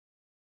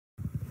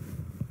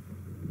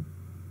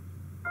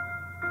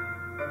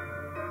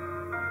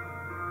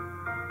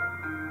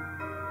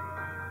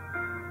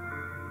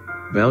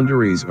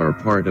Boundaries are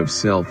part of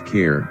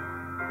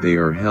self-care. They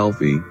are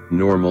healthy,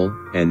 normal,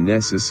 and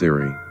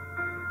necessary.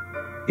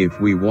 If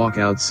we walk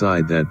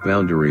outside that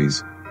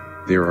boundaries,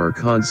 there are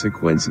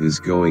consequences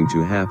going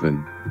to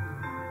happen.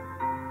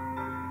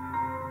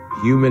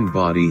 Human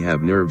body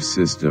have nerve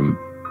system.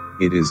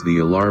 It is the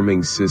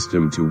alarming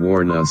system to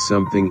warn us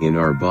something in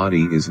our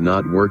body is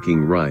not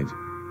working right.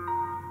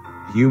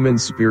 Human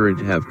spirit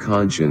have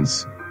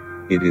conscience.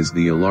 It is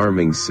the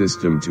alarming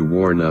system to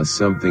warn us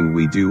something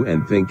we do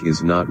and think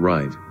is not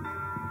right.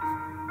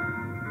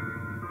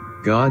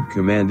 God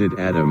commanded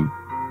Adam,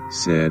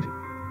 said,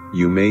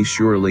 "You may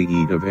surely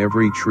eat of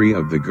every tree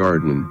of the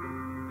garden,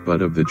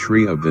 but of the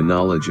tree of the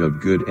knowledge of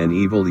good and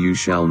evil you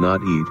shall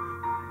not eat,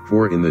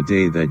 for in the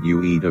day that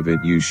you eat of it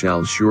you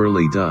shall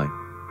surely die."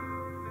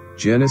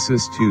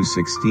 Genesis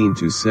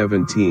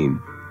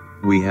 2:16-17.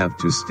 We have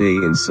to stay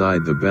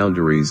inside the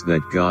boundaries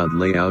that God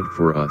lay out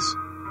for us.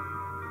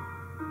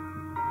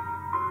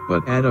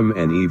 But Adam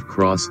and Eve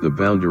crossed the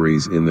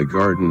boundaries in the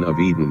Garden of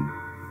Eden.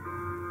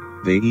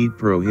 They eat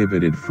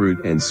prohibited fruit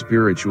and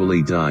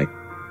spiritually die,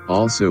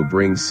 also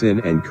bring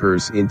sin and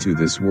curse into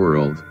this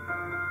world.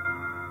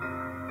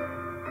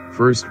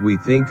 First we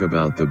think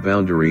about the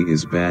boundary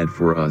is bad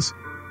for us,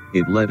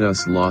 it let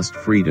us lost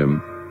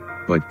freedom,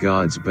 but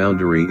God's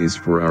boundary is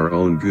for our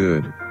own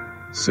good,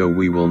 so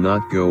we will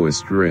not go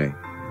astray.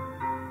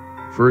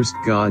 First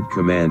God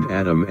command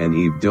Adam and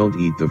Eve don't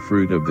eat the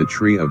fruit of the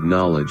tree of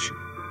knowledge.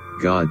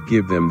 God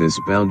give them this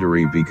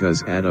boundary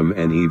because Adam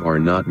and Eve are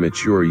not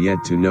mature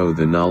yet to know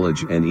the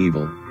knowledge and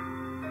evil.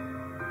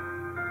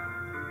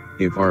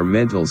 If our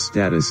mental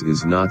status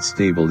is not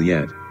stable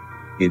yet,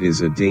 it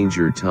is a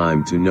danger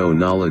time to know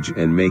knowledge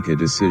and make a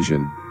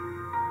decision.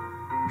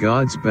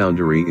 God's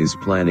boundary is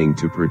planning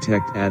to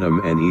protect Adam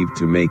and Eve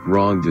to make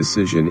wrong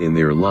decision in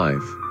their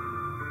life.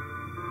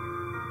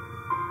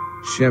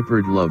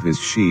 Shepherd love his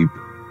sheep,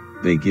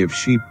 they give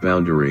sheep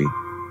boundary,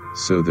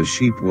 so the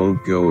sheep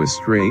won't go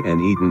astray and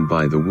eaten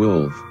by the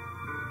wolf.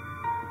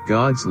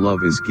 God's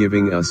love is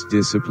giving us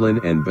discipline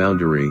and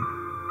boundary.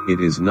 It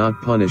is not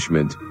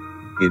punishment,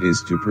 it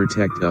is to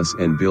protect us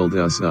and build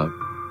us up.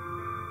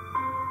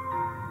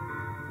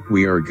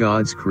 We are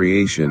God's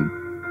creation,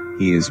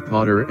 He is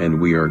potter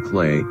and we are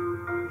clay,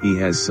 He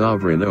has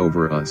sovereign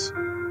over us.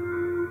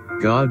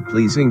 God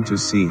pleasing to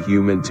see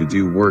human to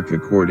do work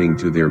according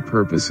to their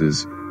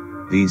purposes,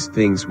 these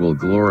things will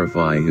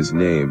glorify His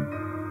name.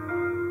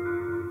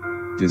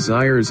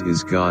 Desires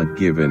is God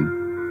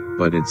given,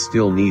 but it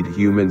still need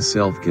human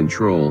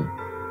self-control,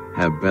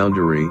 have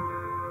boundary,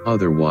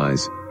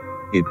 otherwise,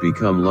 it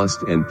become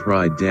lust and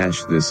pride.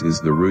 This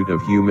is the root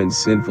of human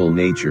sinful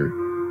nature.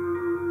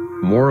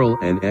 Moral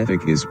and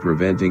ethic is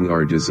preventing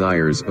our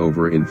desires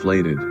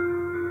overinflated.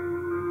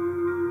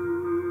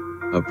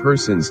 A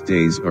person's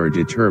days are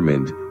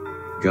determined,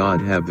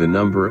 God have the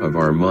number of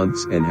our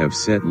months and have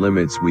set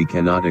limits we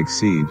cannot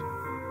exceed.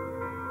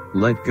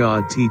 Let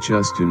God teach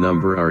us to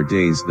number our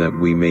days that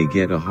we may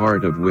get a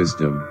heart of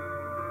wisdom.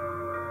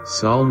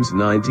 Psalms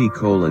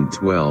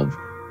 90:12.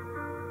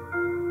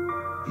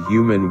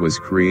 Human was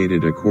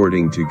created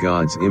according to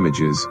God's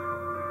images,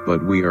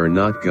 but we are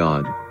not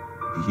God.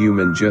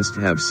 Human just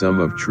have some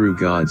of true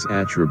God's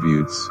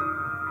attributes.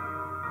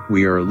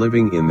 We are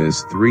living in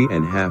this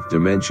 3.5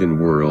 dimension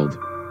world,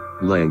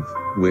 length,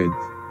 width,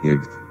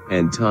 height,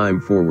 and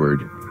time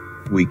forward.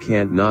 We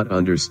can't not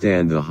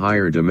understand the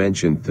higher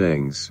dimension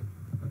things.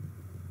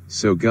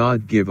 So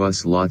God give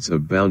us lots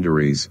of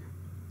boundaries,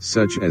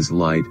 such as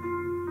light,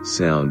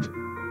 sound.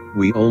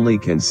 We only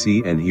can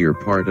see and hear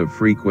part of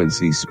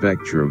frequency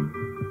spectrum.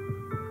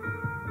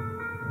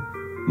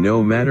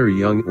 No matter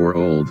young or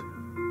old,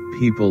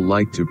 people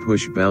like to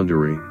push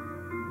boundary.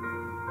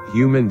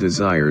 Human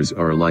desires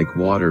are like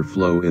water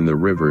flow in the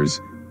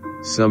rivers,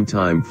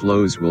 sometime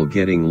flows will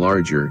getting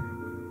larger.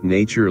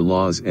 Nature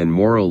laws and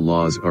moral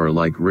laws are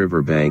like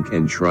riverbank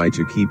and try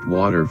to keep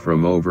water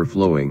from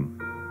overflowing.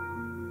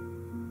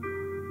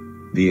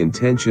 The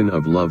intention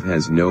of love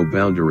has no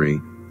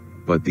boundary,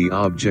 but the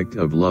object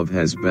of love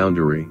has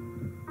boundary.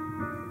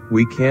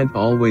 We can't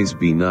always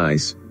be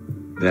nice,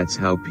 that's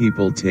how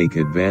people take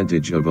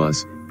advantage of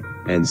us,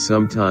 and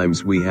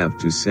sometimes we have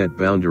to set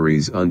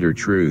boundaries under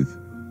truth.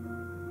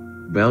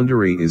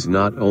 Boundary is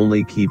not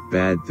only keep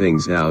bad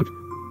things out,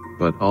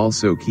 but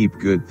also keep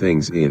good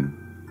things in.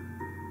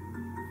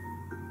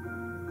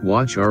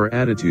 Watch our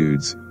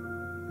attitudes.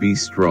 Be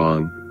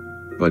strong,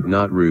 but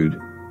not rude.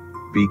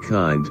 Be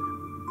kind,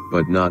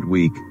 but not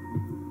weak.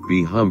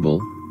 Be humble,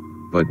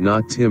 but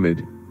not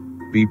timid.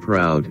 Be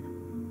proud,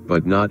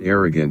 but not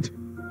arrogant.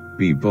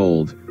 Be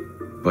bold,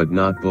 but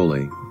not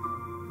bully.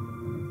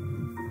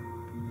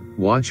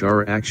 Watch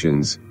our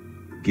actions.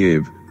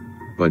 Give,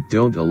 but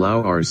don't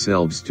allow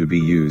ourselves to be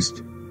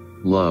used.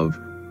 Love,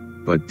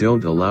 but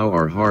don't allow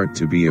our heart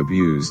to be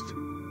abused.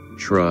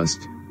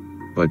 Trust,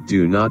 but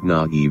do not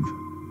naive.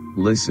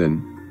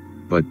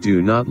 Listen, but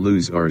do not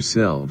lose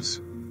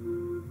ourselves.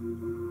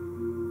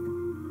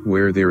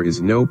 Where there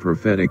is no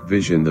prophetic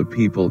vision, the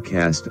people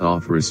cast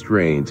off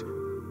restraint,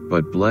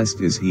 but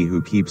blessed is he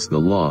who keeps the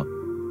law.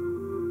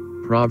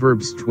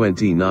 Proverbs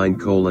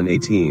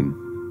 29:18.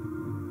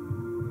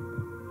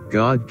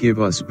 God give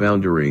us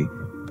boundary,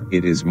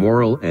 it is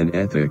moral and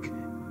ethic,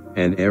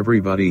 and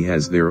everybody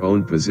has their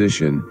own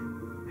position,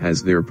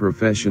 has their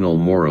professional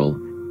moral,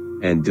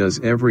 and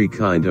does every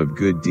kind of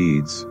good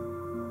deeds.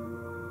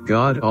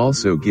 God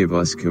also give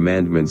us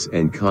commandments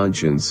and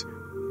conscience,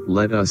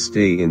 let us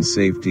stay in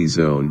safety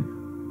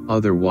zone,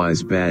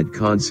 otherwise bad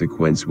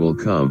consequence will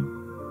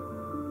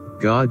come.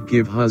 God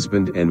give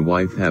husband and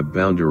wife have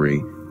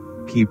boundary,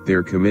 keep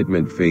their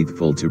commitment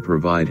faithful to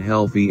provide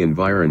healthy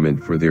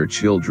environment for their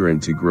children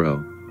to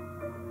grow.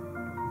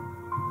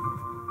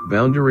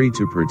 Boundary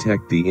to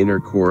protect the inner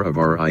core of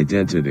our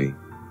identity.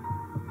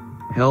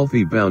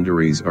 Healthy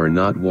boundaries are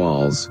not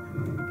walls,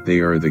 they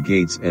are the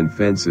gates and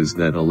fences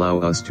that allow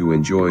us to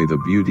enjoy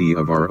the beauty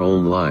of our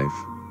own life.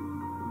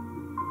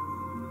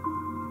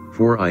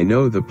 For I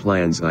know the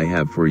plans I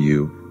have for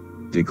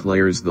you,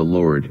 declares the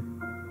Lord,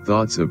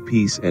 thoughts of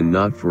peace and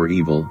not for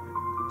evil,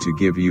 to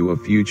give you a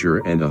future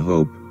and a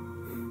hope.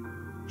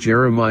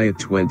 Jeremiah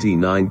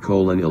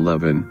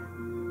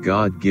 29:11,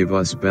 God give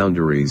us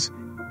boundaries,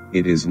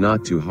 it is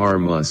not to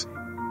harm us,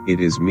 it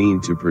is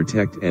mean to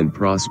protect and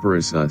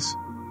prosperous us.